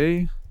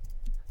jistý.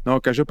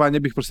 No, každopádně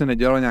bych prostě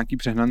nedělal nějaký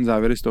přehnaný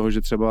závěry z toho,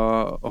 že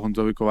třeba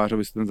Honzovi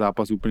Kovářovi se ten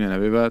zápas úplně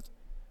nevyvedl.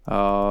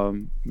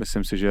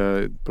 Myslím si,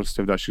 že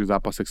prostě v dalších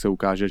zápasech se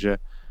ukáže,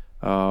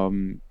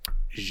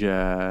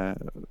 že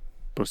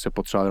prostě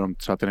potřeboval jenom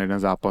třeba ten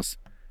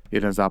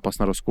jeden zápas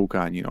na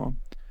rozkoukání, no.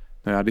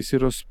 No já když si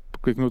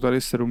kliknu tady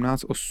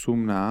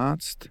 17-18,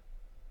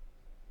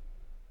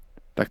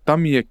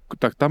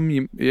 tak tam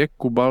je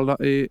Kubalda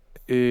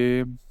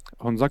i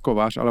Honza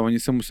Kovář, ale oni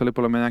se museli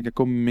podle mě nějak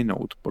jako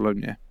minout, podle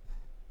mě.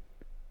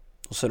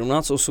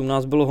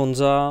 17-18 byl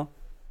Honza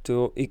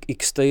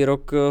x-tej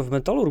rok v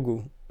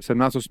Metalurgu.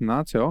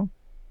 17-18, jo?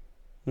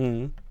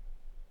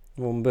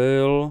 On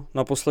byl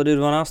naposledy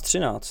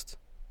 12-13.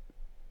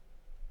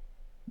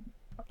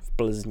 V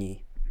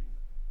Plzni.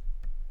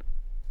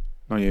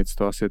 No nic,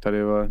 to asi tady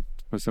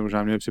jsme se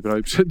možná měli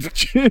připravit před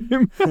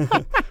čím.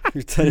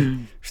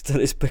 už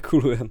tady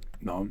spekulujeme.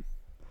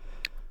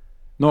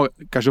 No,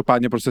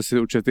 každopádně prostě si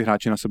určitě ty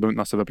hráči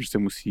na sebe prostě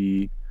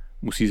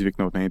musí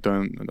zvyknout. Není to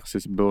asi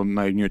bylo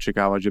naivní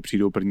očekávat, že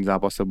přijdou první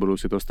zápas a budou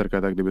si to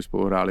strkat, jak kdyby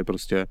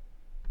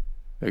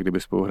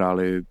spolu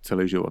hráli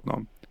celý život, no.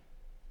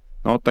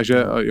 No,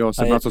 takže jo,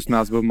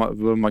 17-18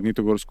 byl v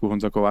Magnitogorsku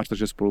Honza Kovář,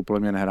 takže spolu podle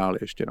mě nehráli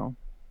ještě, no.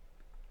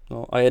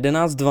 No a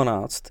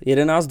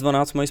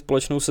 11-12 mají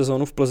společnou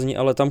sezónu v Plzni,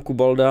 ale tam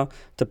Kubalda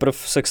teprve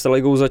s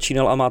Extraligou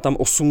začínal a má tam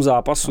 8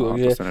 zápasů,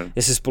 takže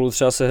jestli spolu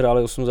třeba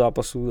sehráli 8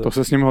 zápasů. Tak... To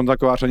se s ním Honza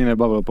Kovář ani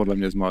nebavil, podle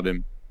mě, s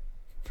mladým.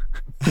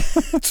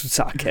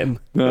 Cucákem.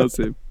 No,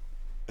 asi.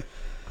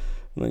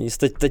 No nic,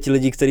 teď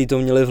lidi, kteří to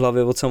měli v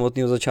hlavě od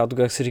samotného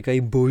začátku, jak si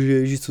říkají,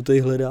 bože, co tady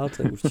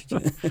hledáte, určitě.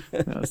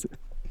 Asi.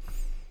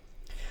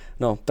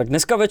 No, tak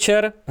dneska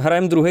večer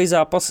hrajeme druhý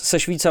zápas se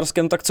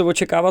Švýcarskem, tak co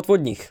očekávat od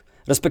nich?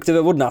 Respektive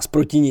od nás,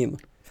 proti ním.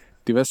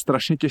 Ty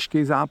strašně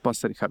těžký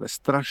zápas, Richarde,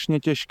 strašně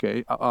těžký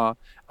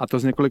a to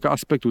z několika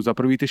aspektů. Za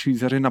prvý ty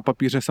Švýcaři na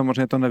papíře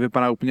samozřejmě to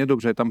nevypadá úplně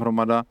dobře, je tam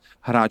hromada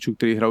hráčů,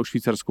 kteří hrajou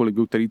švýcarskou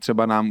ligu, který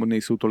třeba nám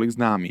nejsou tolik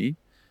známí,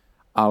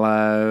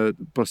 ale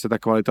prostě ta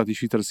kvalita té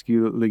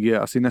švýcarské ligy je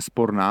asi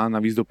nesporná,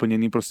 navíc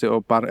doplněný prostě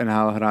o pár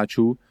NHL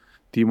hráčů,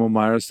 Timo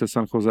Myers ze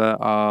San Jose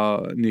a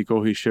Nico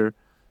Hischier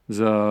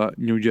z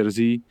New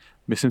Jersey.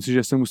 Myslím si,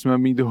 že se musíme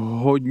mít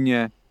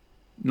hodně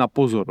na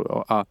pozoru,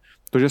 jo? A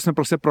to, že jsme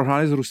prostě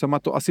prohráli s Rusama,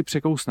 to asi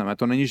překousneme,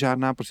 to není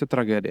žádná prostě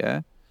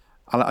tragédie,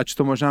 ale ač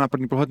to možná na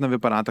první pohled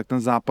nevypadá, tak ten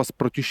zápas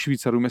proti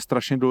Švýcarům je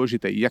strašně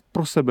důležitý, jak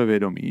pro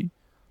sebevědomí,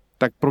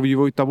 tak pro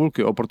vývoj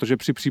tabulky, jo? Protože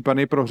při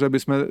případné prohře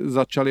bychom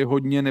začali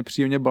hodně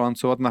nepříjemně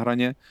balancovat na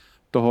hraně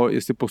toho,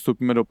 jestli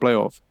postupíme do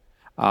playoff.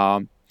 A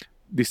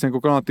když jsem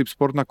koukal na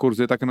Tipsport na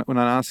kurzy, tak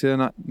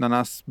na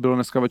nás bylo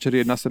dneska večer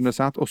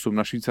 1,78,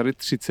 na Švýcary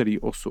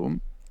 3,8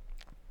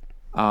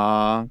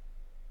 a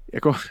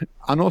jako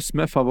ano,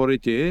 jsme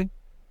favoriti,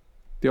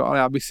 jo, ale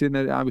já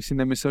bych si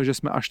nemyslel, že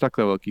jsme až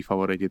takhle velký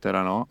favoriti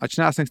teda, no. Ač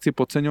nás nechci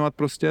podceňovat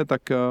prostě,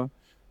 tak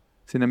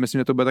si nemyslím,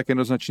 že to bude tak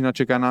jednoznačně a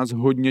čeká nás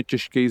hodně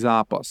těžký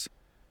zápas.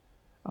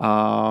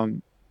 A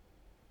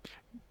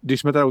když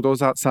jsme teda u toho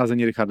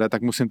sázení, Richarde,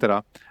 tak musím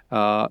teda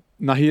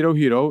na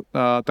Hero,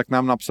 tak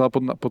nám napsal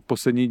pod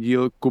poslední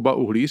díl Kuba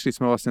Uhlíř, když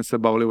jsme vlastně se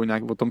bavili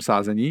o tom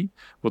sázení,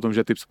 o tom,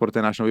 že Tipsport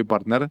je náš nový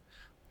partner,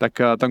 tak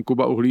tam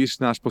Kuba Uhlíř,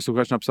 náš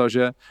posluchač, napsal,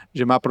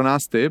 že má pro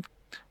nás tip,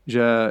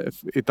 že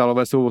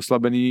Italové jsou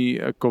oslabený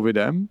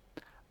covidem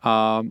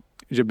a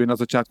že by na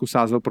začátku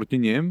sázel proti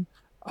nim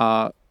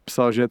a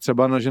psal, že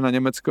třeba že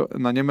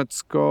na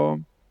Německo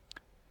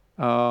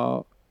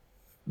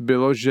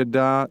bylo, že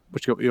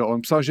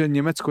on psal, že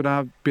Německo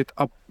dá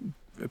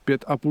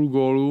 5,5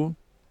 gólu,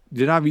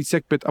 že dá víc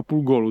jak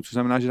 5,5 gólu, což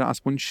znamená, že dá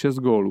aspoň 6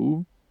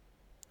 gólů,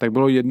 tak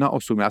bylo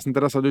 1,8. Já jsem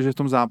teda sledil, že v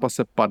tom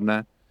zápase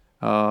padne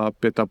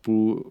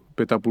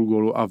 5,5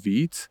 gólu a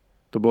víc,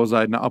 to bylo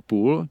za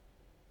 1,5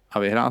 a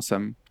vyhrál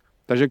jsem.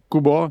 Takže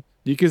Kubo,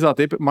 díky za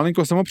tip,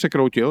 malinko jsem ho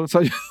překroutil,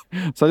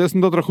 sadil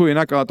jsem to trochu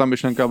jinak, ale ta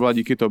myšlenka byla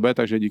díky tobě,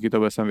 takže díky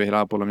tobě jsem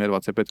vyhrál podle mě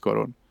 25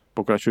 korun.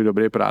 Pokračuj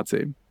dobré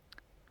práci.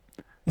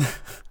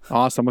 No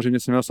a samozřejmě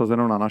jsem měl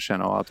sazenou na naše,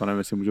 no a to nevím,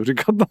 jestli můžu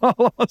říkat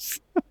nahlas.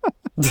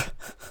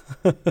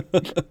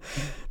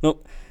 No,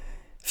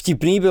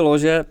 vtipný bylo,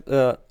 že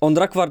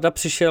Ondra Kvarda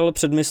přišel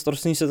před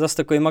mistrovstvím světa s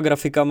takovýma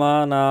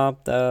grafikama na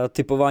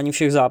typování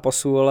všech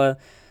zápasů, ale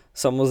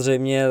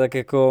samozřejmě tak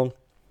jako,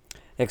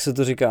 jak se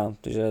to říká,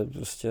 že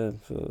prostě,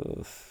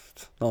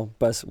 no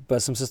úplně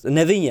jsem se,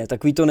 nevinně,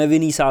 takový to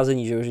nevinný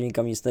sázení, že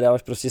nikam nic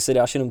nedáváš, prostě si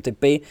dáš jenom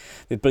tipy,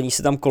 vyplní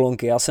si tam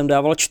kolonky, já jsem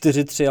dával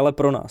 4-3, ale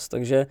pro nás,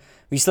 takže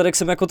výsledek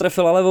jsem jako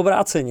trefil, ale v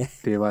obráceně.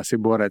 Ty jsi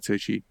borec,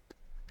 cvičí.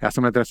 Já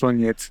jsem netrefil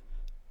nic.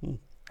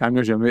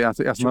 Já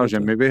jsem měl, že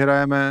my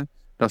vyhrajeme,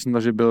 dal jsem to,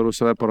 že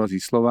Bělorusové porazí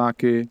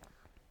Slováky,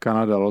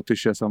 Kanada,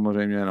 Lotyše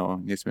samozřejmě, no,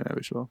 nic mi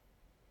nevyšlo.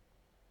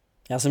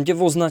 Já jsem tě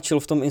označil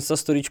v tom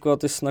Instastoríčku a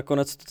ty jsi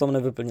nakonec to tam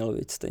nevyplnil,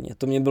 víc stejně.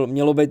 To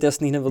mělo být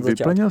jasný hned od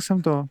začátku. Vyplnil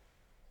jsem to.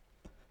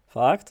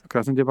 Fakt?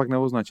 Akorát jsem tě pak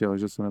neoznačil,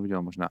 že jsem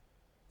neviděl možná.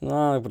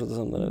 No, proto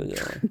jsem to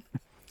neviděl.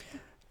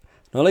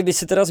 No ale když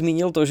jsi teda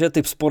zmínil to, že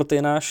Tipsport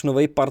je náš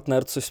nový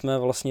partner, což jsme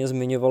vlastně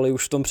zmiňovali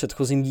už v tom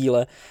předchozím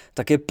díle,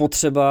 tak je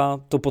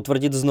potřeba to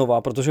potvrdit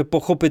znova, protože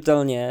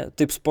pochopitelně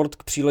Tipsport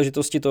k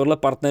příležitosti tohoto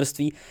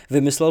partnerství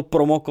vymyslel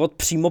promokód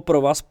přímo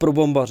pro vás, pro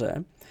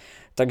bombaře.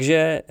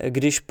 Takže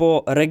když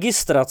po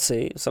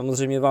registraci,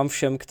 samozřejmě vám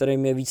všem,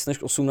 kterým je víc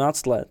než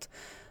 18 let,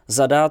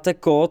 zadáte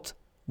kód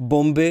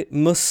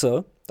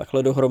BOMBY-MS,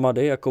 takhle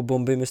dohromady, jako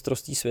bomby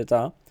mistrovství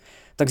světa,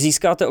 tak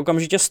získáte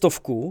okamžitě 100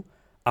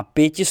 a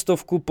 500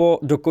 po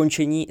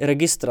dokončení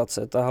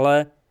registrace.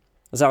 Tahle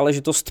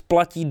záležitost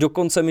platí do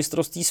konce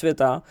mistrovství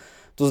světa,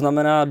 to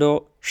znamená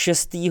do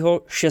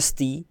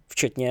 6.6.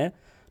 včetně,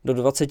 do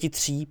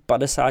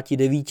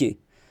 23:59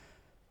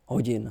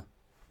 hodin.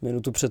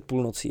 Minutu před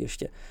půlnocí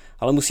ještě.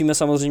 Ale musíme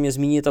samozřejmě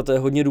zmínit, a to je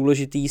hodně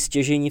důležitý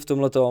stěžení v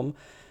tomhletom,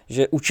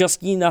 že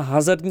účastí na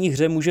hazardní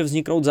hře může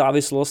vzniknout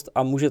závislost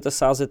a můžete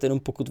sázet jenom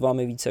pokud vám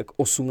je více jak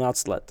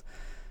 18 let.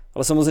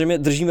 Ale samozřejmě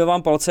držíme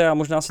vám palce a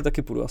možná si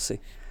taky půjdu asi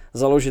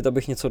založit,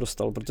 abych něco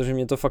dostal, protože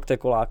mě to fakt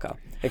jako láká.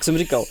 Jak jsem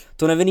říkal,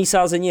 to nevinný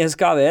sázení je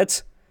hezká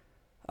věc,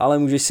 ale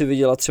můžeš si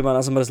vydělat třeba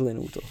na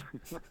zmrzlinu to.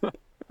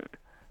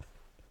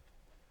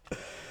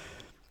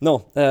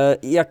 No,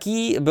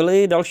 jaký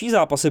byly další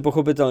zápasy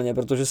pochopitelně,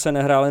 protože se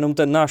nehrál jenom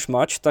ten náš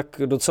mač,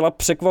 tak docela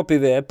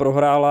překvapivě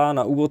prohrála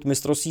na úvod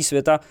mistrovství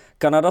světa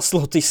Kanada s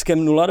Lotyšskem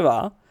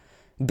 0-2,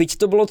 byť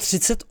to bylo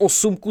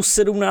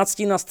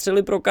 38:17 na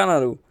střely pro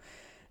Kanadu.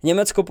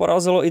 Německo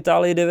porazilo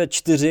Itálii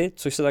 9-4,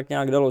 což se tak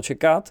nějak dalo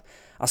čekat,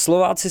 a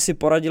Slováci si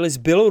poradili s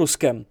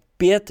Běloruskem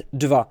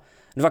 5-2.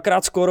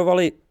 Dvakrát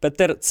skórovali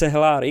Petr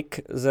Cehlárik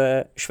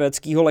ze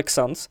švédského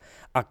Leksand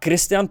a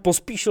Kristian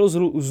Pospíšil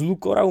z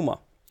Luko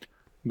Rauma.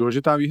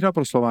 Důležitá výhra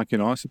pro Slováky,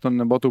 no, jestli to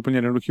nebylo to úplně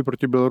jednoduchý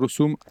proti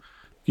Bělorusům,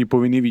 taký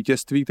povinný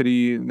vítězství,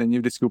 který není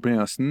vždycky úplně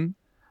jasný.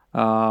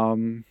 A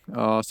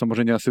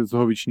samozřejmě asi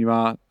toho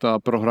vyčnívá ta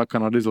prohra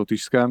Kanady s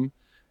Lotyšskem.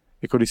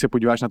 Jako když se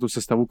podíváš na tu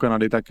sestavu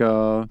Kanady, tak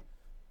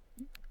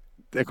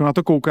jako na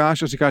to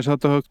koukáš a říkáš, že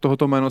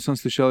tohoto jméno jsem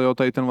slyšel, jo,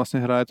 tady ten vlastně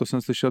hraje, to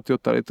jsem slyšel,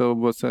 tady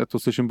to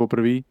slyším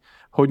poprvé.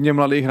 Hodně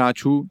mladých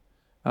hráčů,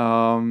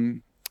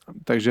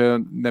 takže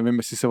nevím,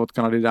 jestli se od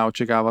Kanady dá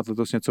očekávat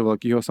letos něco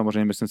velkého.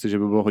 Samozřejmě myslím si, že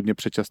by bylo hodně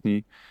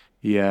předčasný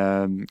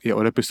je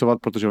odepisovat,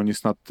 protože oni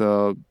snad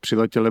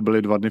přiletěli,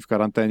 byli 2 dny v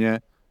karanténě,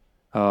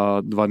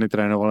 2 dny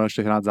trénovali,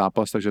 ještě hrát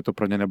zápas, takže to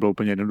pro ně nebylo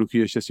úplně jednoduché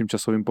ještě s tím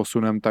časovým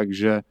posunem,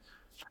 takže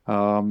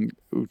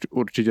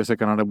určitě se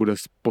Kanada bude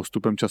s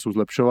postupem času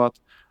zlepšovat,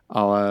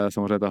 ale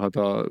samozřejmě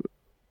tahleta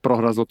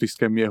prohra s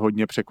Lotyšskem je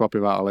hodně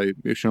překvapivá, ale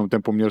ještě jenom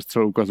ten poměr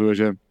střel ukazuje,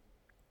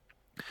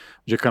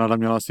 že Kanada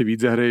měla asi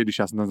víc hry, když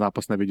já jsem ten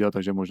zápas neviděl,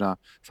 takže možná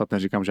snad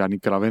neříkám žádný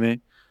kraviny.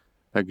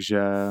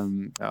 Takže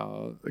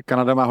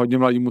Kanada má hodně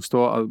mladý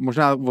mužstvo a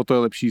možná o to je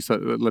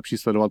lepší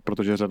sledovat,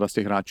 protože řada z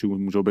těch hráčů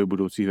můžou být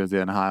budoucí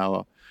hvězdy NHL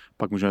a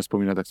pak můžeme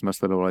vzpomínat, jak jsme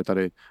sledovali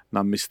tady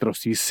na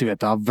mistrovství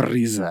světa v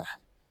Rize.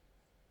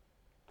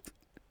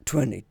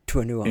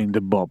 2021. In the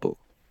bubble.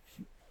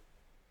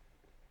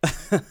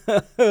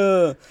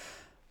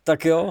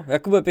 Tak jo,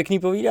 Jakube, pěkný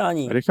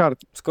povídání. Richard.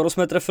 Skoro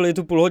jsme trefili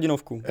tu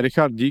půlhodinovku.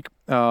 Richard, dík.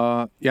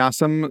 Já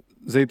jsem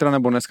zítra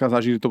nebo dneska,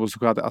 záží, kdy to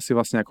posloucháte, asi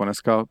vlastně jako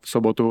dneska v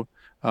sobotu.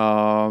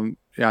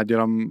 Já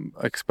dělám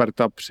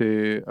experta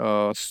při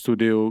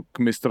studiu k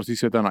mistrovství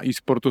světa na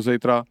e-sportu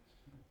zítra.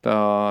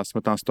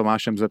 Jsme tam s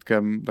Tomášem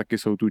Zetkem, taky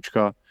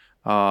Soutůčka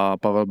a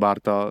Pavel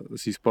Bárta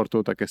z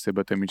e-sportu, tak jestli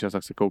budete mít čas,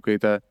 tak se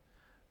koukejte.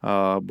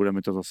 Bude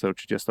mi to zase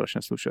určitě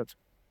strašně slušet.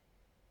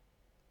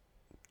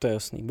 To je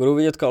jasný. Budou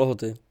vidět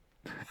kalhoty.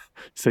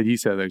 Sedí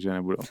se, takže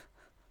nebudou.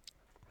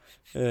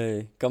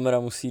 Kamera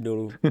musí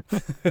dolů.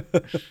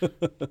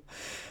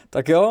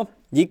 Tak jo,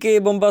 díky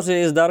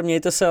bombaři, zdar,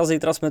 mějte se a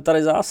zítra jsme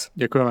tady zás.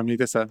 Děkujeme,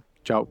 mějte se.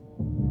 Čau.